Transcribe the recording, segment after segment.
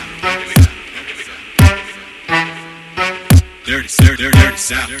Dirty South. Here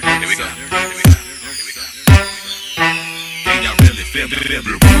we go. Can y'all really feel me?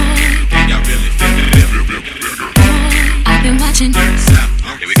 Can y'all really feel me? I've been watching. Dirty South.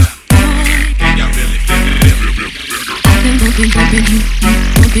 Here we go. Can y'all really feel me? I've been bumping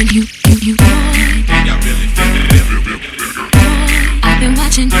you. Can y'all really feel me? I've been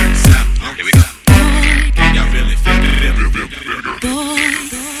watching. Dirty South. Here we go. Can y'all really feel me? Boy,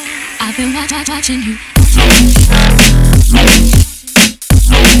 I've been watching you.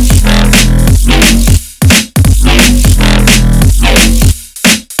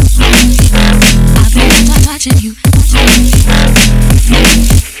 Watching you.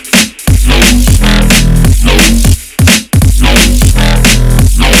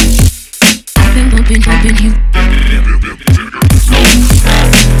 I've been bumping you.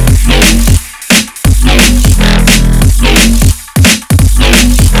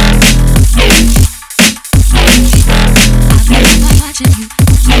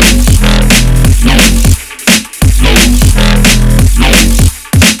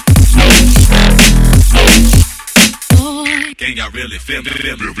 Can y'all really feel me?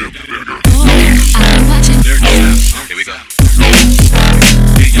 I've been watching. Dirty South. Here we go.